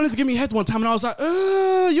 One girl wanted to give me head one time, and I was like,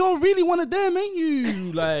 you're really one of them, ain't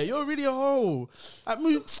you? Like you're really a hoe.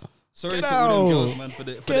 Sorry to all them girls, man, for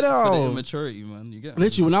the immaturity, man. You get me?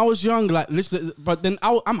 Literally, when I was young, like literally, but then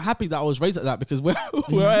I'm happy that I was raised like that because where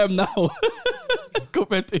I am now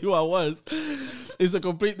compared to who I was, it's a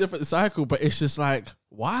complete different cycle. But it's just like,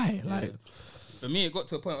 why? Yeah. Like, for me, it got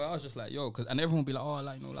to a point where I was just like, and everyone would be like, oh,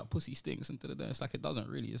 like like pussy stinks, and it's like it doesn't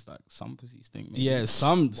really. It's like some pussy stink. Maybe. Yeah,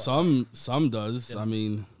 some does. Yeah. I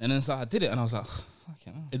mean, and then so I did it, and I was like.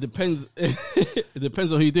 It depends. It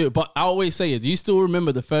depends on who you do it. But I always say it. Do you still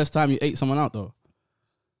remember the first time you ate someone out though?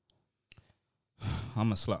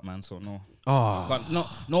 I'm a slut, man. So no. Oh, but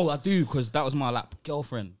no, I do because that was my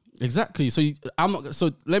girlfriend. Exactly. So I'm not.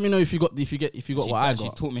 So let me know if you got what I got. She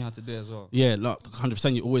taught me how to do it as well. Yeah, look,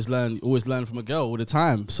 100%. You always learn from a girl all the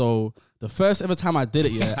time. So the first ever time I did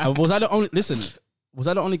it, yeah, was I the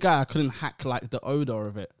only guy I couldn't hack like the odor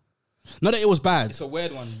of it? Not that it was bad. It's a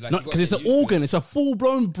weird one. Because it's an organ. It's a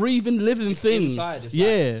full-blown, breathing, living thing. Inside. It's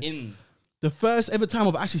in. The first ever time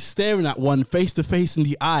of actually staring at one face to face in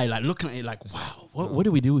the eye, like looking at it, like, wow, what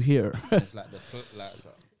do we do here? It's like the foot, I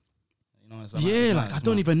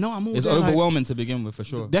don't even know. It's overwhelming to begin with, for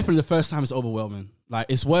sure. Definitely the first time it's overwhelming. Like,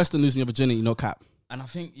 it's worse than losing your virginity, no cap. And I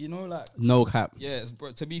think, no cap. Yeah,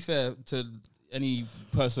 to be fair to any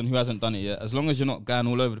person who hasn't done it yet, as long as you're not going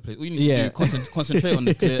all over the place, all you need to do is concentrate on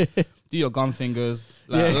the clip, do your gun fingers,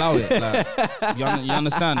 allow it. Like, you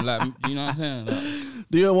understand? Like, you know what I'm saying? Like,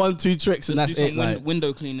 do your 1-2 tricks and that's it. Like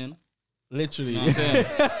window cleaning. Literally. You know what I'm saying?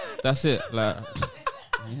 That's it. Like,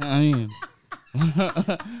 you know what I mean?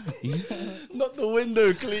 Not the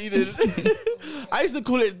window cleaning. I used to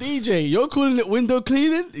call it DJ. You're calling it window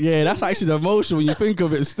cleaning? Yeah, that's actually the emotion when you think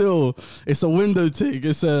of it still. It's a window thing.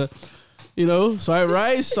 It's a... swipe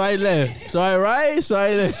right, swipe left. Swipe right,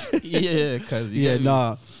 swipe left. Yeah, cause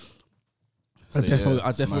nah. So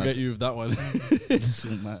I definitely get you with that one. It's so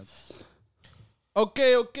mad.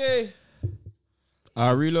 Okay.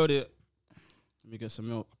 I reload it. Let me get some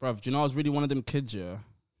milk. Bruv, do you know I was really one of them kids,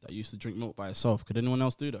 that used to drink milk by itself? Could anyone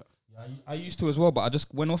else do that? Yeah, I used to as well, but I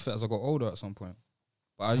just went off it as I got older at some point.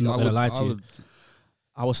 But I'm not gonna lie to you.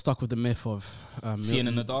 I was stuck with the myth of seeing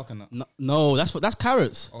in the dark and that. No, that's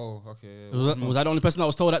carrots. Oh, okay. Was I the only person that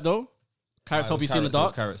was told that though? Carrots help you see in the dark. It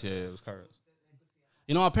was carrots, yeah, it was carrots.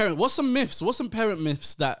 Our parent. What's some myths? What's some parent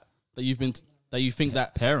myths that you think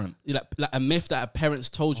that parent, like a myth that a parents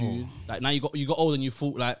told you? Like now you got old and you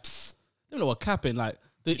thought like, they don't know what capping like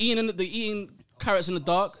the eating carrots in the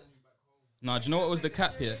dark. Nah, do you know what was the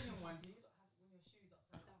cap here?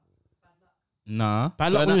 Nah.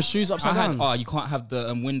 Bad luck when your shoes upside down. You can't have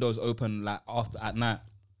the windows open like after at night,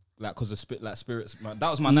 like because of spirits. Man. That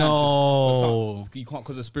was my night. No. You can't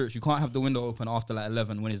because of spirits. You can't have the window open after like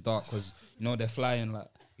 11 when it's dark because they're flying. Like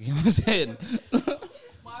you know what I'm saying.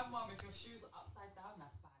 My mum, if your shoes are upside down,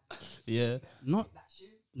 that's bad. Yeah. Not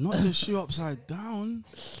the shoe upside down.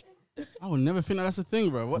 I would never think that's a thing,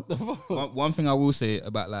 bro. What the fuck? One thing I will say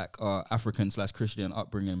about like African/Christian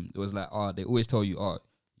upbringing, it was like they always tell you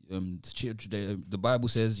the Bible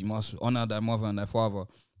says you must honor thy mother and thy father,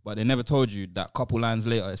 but they never told you that couple lines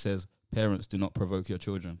later it says parents do not provoke your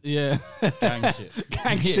children. Yeah. Gang shit.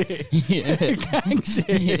 Gang shit. Yeah. Gang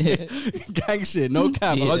shit. Yeah. Gang shit. No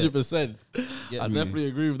cap, 100%. Yeah, I definitely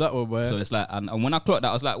agree with that one, boy. So it's like, and when I clocked that,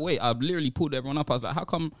 I was like, wait, I literally pulled everyone up. I was like, how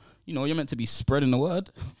come, you're meant to be spreading the word?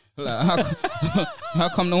 Like, how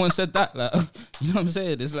come no one said that? Like, you know what I'm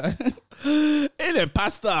saying? It's like... It's saying it,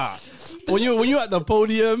 Pastor. When you're at the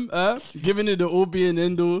podium, giving it the all be and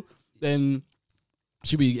end all, then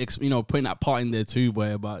should be putting that part in there too,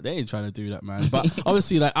 boy. But they ain't trying to do that, man. But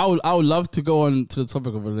obviously, like I would love to go on to the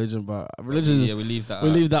topic of religion, but religion, yeah, we leave that.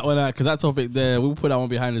 We'll leave that one out because that topic there, we'll put that one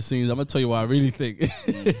behind the scenes. I'm gonna tell you what I really think.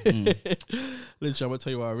 Literally, I'm gonna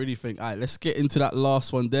tell you what I really think. All right, let's get into that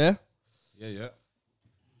last one there. Yeah.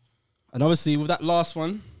 And obviously, with that last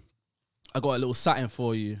one, I got a little satin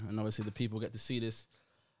for you, and obviously the people get to see this.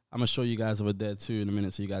 I'm gonna show you guys over there too in a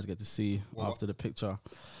minute, so you guys get to see after the picture.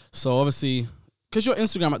 So obviously, because your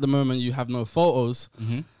Instagram at the moment you have no photos,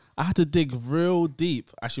 I had to dig real deep.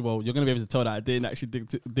 Actually, well, you're gonna be able to tell that I didn't actually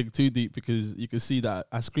dig too deep because you can see that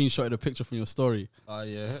I screenshotted a picture from your story. Oh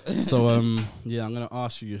yeah. So yeah, I'm gonna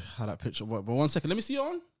ask you how that picture worked. But 1 second, let me see you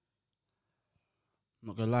on. I'm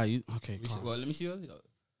not gonna lie, you okay? Well, let me see. You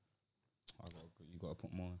gotta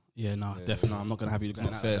put more. Yeah, no, definitely. Not. I'm not gonna have you It's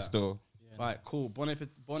going not out fair like that. still. All right, cool. Bon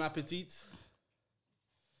appetit.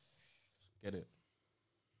 Get it.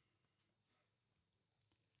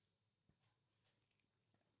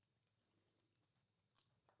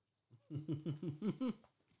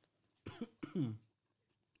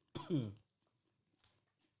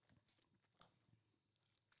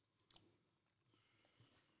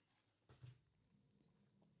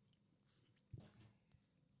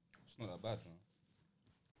 It's not that bad, man.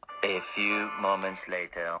 A few moments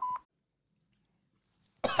later.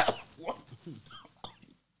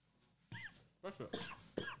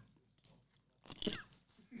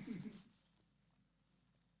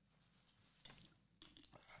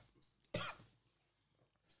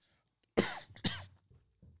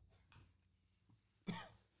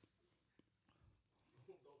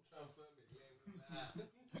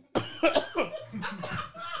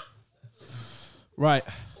 Right.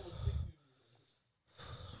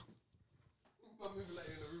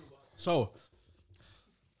 So,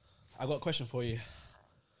 I got a question for you.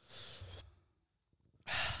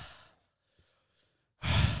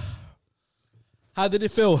 How did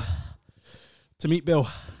it feel to meet Bill?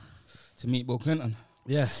 To meet Bill Clinton.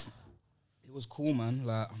 Yeah. It was cool, man.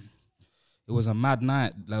 Like, it was a mad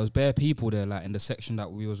night. There was bare people there, like in the section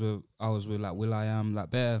that we was with. I was with like will.i.am,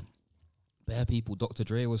 like bare people. Dr.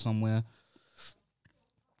 Dre was somewhere,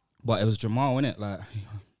 but it was Jamal, innit? Like,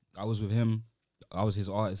 I was with him. I was his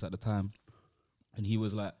artist at the time, and he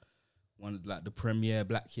was like one of like the premier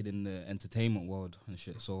black kid in the entertainment world and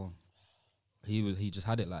shit. So he just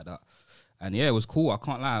had it like that, and yeah, it was cool. I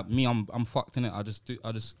can't lie. Me, I'm fucked in it. I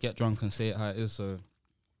just get drunk and say it how it is. So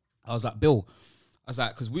I was like, Bill. I was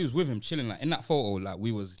like, because we was with him chilling, like in that photo, like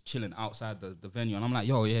we was chilling outside the venue, and I'm like,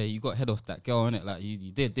 yo, yeah, you got head off that girl, innit? Like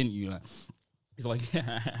you did, didn't you? Like he's like,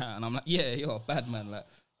 yeah, and I'm like, yeah, you're a bad man, like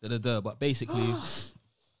da. But basically,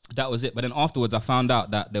 that was it. But then afterwards, I found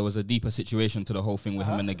out that there was a deeper situation to the whole thing with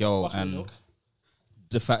him and the girl, and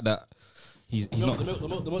the fact that he's not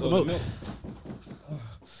the milk.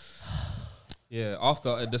 Yeah,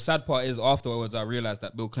 after the sad part is afterwards, I realized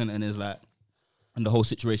that Bill Clinton is like. And the whole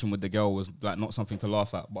situation with the girl was like not something to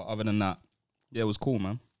laugh at. But other than that, yeah, it was cool,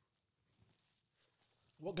 man.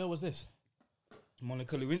 What girl was this?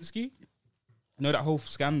 Monica Lewinsky. You know that whole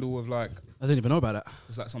scandal of like... I didn't even know about that.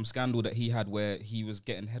 It's like some scandal that he had where he was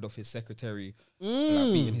getting head off his secretary. And,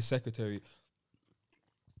 like beating his secretary.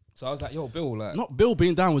 So I was like, yo, Bill, like... Not Bill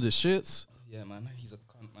being down with the shits. Yeah, man. He's a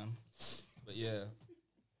cunt, man. But yeah.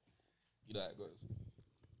 You know how it goes.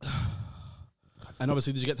 And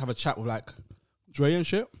obviously, did you get to have a chat with like... Dre and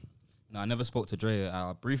shit? No, I never spoke to Dre.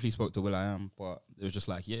 I briefly spoke to will.i.am, but it was just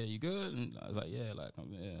like, yeah, you good? And I was like, yeah, like,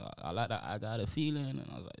 yeah, I like that. I got a feeling, and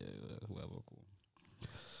I was like, yeah, whoever, cool.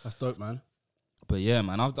 That's dope, man. But yeah,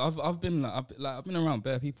 man, I've been around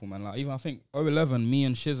bare people, man. Like even I think 011, me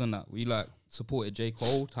and Shiz and that we like supported J.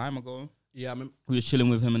 Cole time ago. Yeah, I mean, we was chilling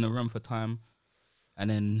with him in the room for time, and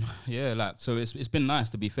then yeah, like so it's been nice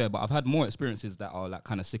to be fair. But I've had more experiences that are like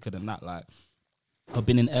kind of sicker than that, like. I've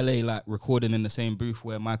been in LA like recording in the same booth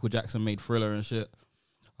where Michael Jackson made Thriller and shit.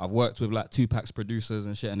 I've worked with like Tupac's producers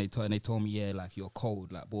and shit, and they told me, yeah, like you're cold,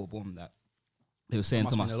 like boom, that they were saying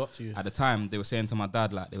to my at the time they were saying to my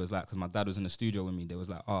dad, like they was like, because my dad was in the studio with me, they was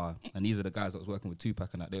like, and these are the guys that was working with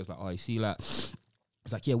Tupac and that, they was like, you see, like it's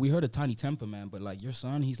like, yeah, we heard of Tiny Temper, man, but like your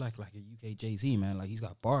son, he's like a UK Jay-Z, man, like he's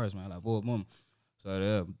got bars, man, like boom.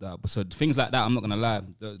 So so things like that, I'm not gonna lie,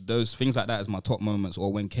 those things like that is my top moments.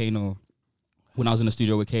 Or when I was in the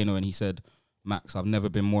studio with Kano and he said, Max, I've never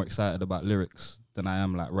been more excited about lyrics than I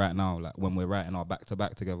am like right now, like when we're writing our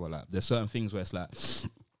back-to-back together. Like there's certain things where it's like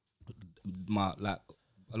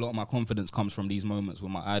a lot of my confidence comes from these moments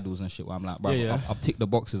with my idols and shit where I'm like, bro, I've ticked the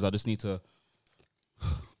boxes, I just need to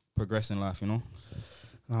progress in life, you know?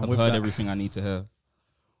 I've with heard that. everything I need to hear.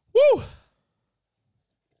 Woo!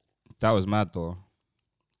 That was mad though.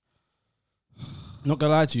 Not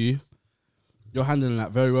gonna lie to you, you're handling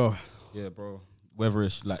that very well. Yeah, bro. Whether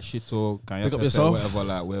it's like shit or Pick up yourself. whatever,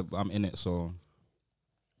 like I'm in it, so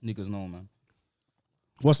niggas know, man.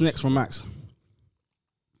 What's next from Max?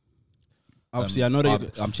 Obviously, I know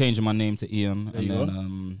that. I'm changing my name to Ian, There and you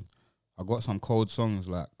then I got some cold songs.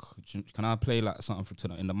 Like, can I play like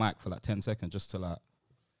something in the mic for like 10 seconds, just to like?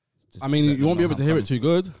 I mean, you won't be able to hear it too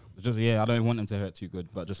good. Just I don't want them to hear it too good,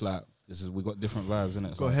 but just like we got different vibes in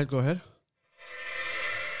it. Go ahead.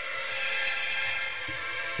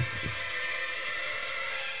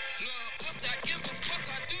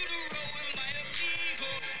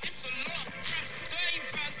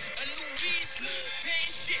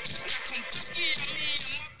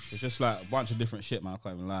 It's just like a bunch of different shit, man. I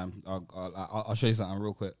can't even lie. I'll show you something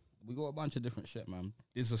real quick. We got a bunch of different shit, man.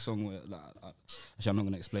 This is a song where, like, actually, I'm not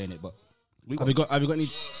gonna explain it, but Have you got any?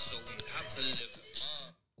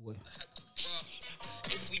 Wait.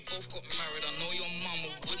 If we both got married, I know your mama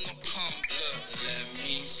would not come. Look, let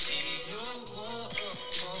me see your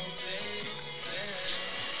waterfall, baby.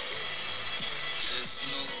 There's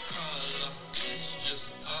no color, it's just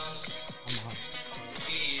us.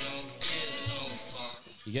 We don't get no fuck.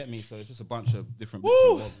 You get me? So it's just a bunch of different.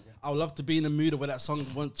 Woo! Bits I would love to be in the mood of where that song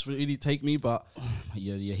wants to really take me, but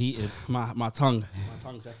you're heated. my tongue's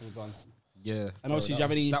definitely gone. Yeah. And obviously, do you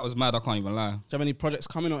have any? That was mad. I can't even lie. Do you have any projects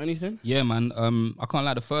coming or anything? Yeah, man. I can't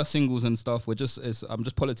lie. The first singles and stuff. I'm just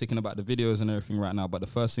politicking about the videos and everything right now. But the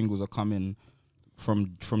first singles are coming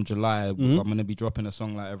from July. Mm-hmm. I'm gonna be dropping a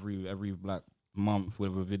song like every like month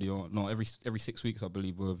with a video. No, every 6 weeks I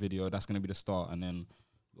believe with a video. That's gonna be the start, and then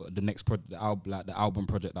the next the album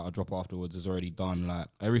project that I drop afterwards is already done. Like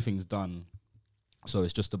everything's done. So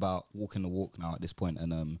it's just about walking the walk now at this point,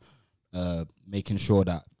 and making sure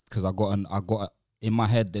that. Because I got in my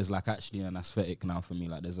head, there's like actually an aesthetic now for me.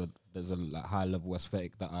 Like there's a like high level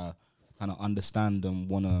aesthetic that I kind of understand and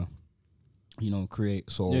wanna,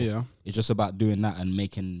 create. So it's just about doing that and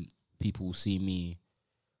making people see me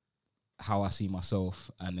how I see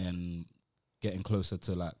myself, and then getting closer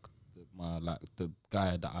to like the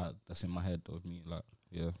guy that's in my head of me. Like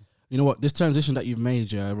yeah. You know what? This transition that you've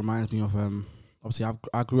made, reminds me of obviously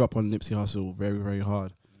I grew up on Nipsey Hussle very, very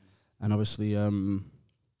hard, and obviously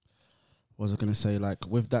what was I gonna say? Like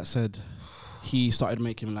with that said, he started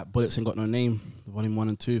making like Bullets Ain't Got No Name, Volume 1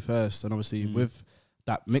 and 2 first, and obviously with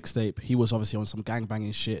that mixtape, he was obviously on some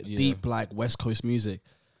gangbanging shit, deep like West Coast music,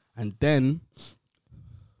 and then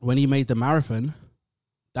when he made the Marathon,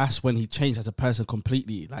 that's when he changed as a person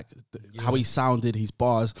completely. Like how he sounded, his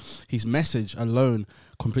bars, his message alone,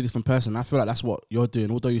 completely different person. I feel like that's what you're doing.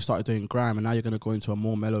 Although you started doing grime, and now you're gonna go into a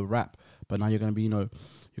more mellow rap, but now you're gonna be you're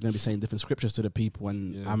gonna be saying different scriptures to the people,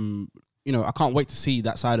 and I can't wait to see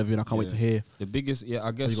that side of you, and I can't wait to hear the biggest. Yeah,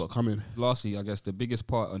 I guess you got coming. Lastly, I guess the biggest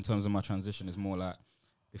part in terms of my transition is more like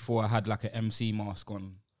before I had like an MC mask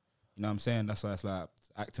on. You know what I'm saying? That's why it's like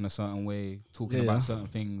acting a certain way, talking about certain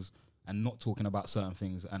things, and not talking about certain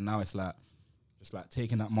things. And now it's like just like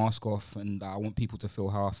taking that mask off, and I want people to feel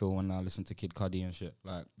how I feel when I listen to Kid Cudi and shit.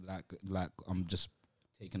 Like I'm just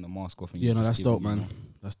taking the mask off. And Yeah, no, that's dope, man.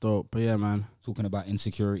 That's dope. But yeah, man, talking about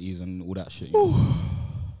insecurities and all that shit. You know?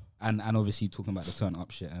 And obviously talking about the turn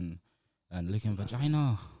up shit and licking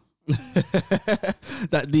vagina.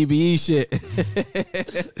 That DBE shit.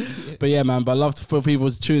 But yeah, man, but love for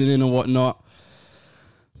people tuning in and whatnot.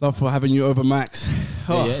 Love for having you over, Max.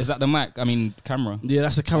 Yeah, is that the mic? I mean, camera. Yeah,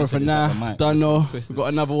 that's the camera for now. Don't know. We've got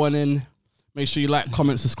another one in. Make sure you like,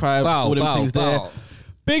 comment, subscribe, all them things there.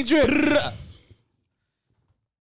 Big drip.